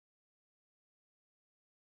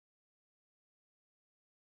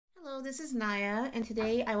Hello, this is Naya, and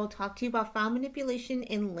today I will talk to you about file manipulation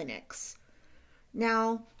in Linux.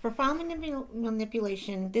 Now, for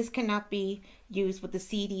manipulation, this cannot be used with the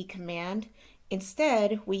cd command.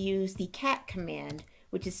 Instead, we use the cat command,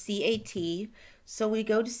 which is cat. So we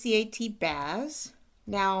go to cat baz.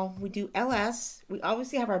 Now, we do ls. We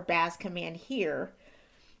obviously have our baz command here.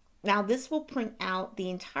 Now, this will print out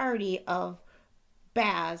the entirety of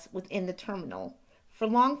baz within the terminal. For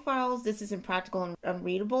long files, this is impractical and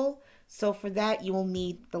unreadable, so for that you will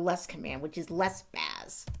need the less command, which is less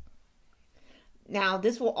baz. Now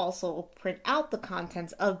this will also print out the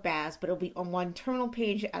contents of baz, but it'll be on one terminal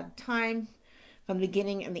page at a time from the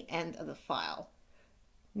beginning and the end of the file.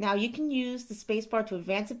 Now you can use the spacebar to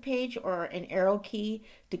advance a page or an arrow key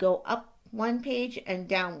to go up one page and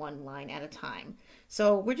down one line at a time.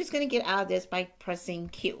 So we're just going to get out of this by pressing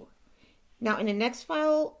Q. Now in the next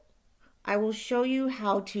file, I will show you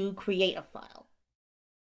how to create a file.